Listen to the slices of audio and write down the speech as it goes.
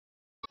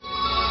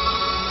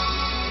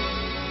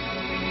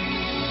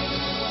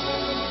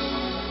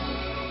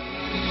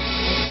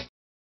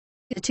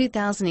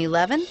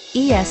2011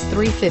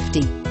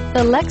 ES350. The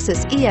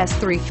Lexus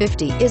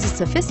ES350 is a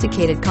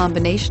sophisticated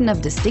combination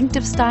of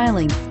distinctive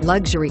styling,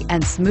 luxury,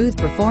 and smooth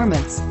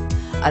performance.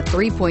 A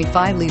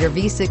 3.5-liter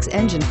V6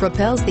 engine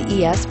propels the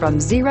ES from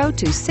 0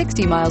 to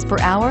 60 miles per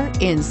hour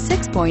in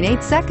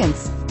 6.8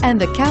 seconds. And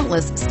the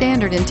countless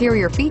standard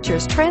interior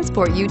features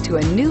transport you to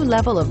a new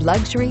level of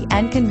luxury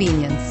and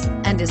convenience,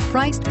 and is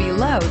priced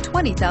below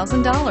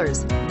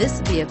 $20,000.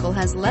 This vehicle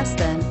has less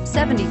than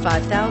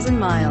 75,000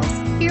 miles.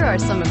 Here are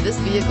some of this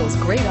vehicle's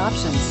great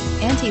options: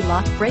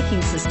 anti-lock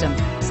braking system,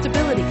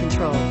 stability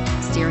control,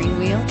 steering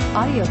wheel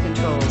audio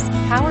controls,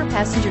 power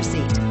passenger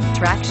seat,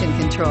 traction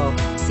control,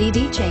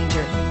 CD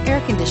changer,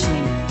 air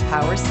conditioning,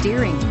 power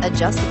steering,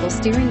 adjustable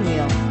steering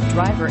wheel,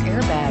 driver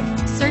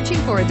airbag. Searching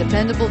for a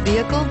dependable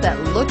vehicle that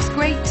looks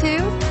great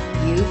too?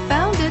 You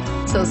found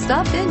it, so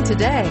stop in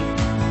today.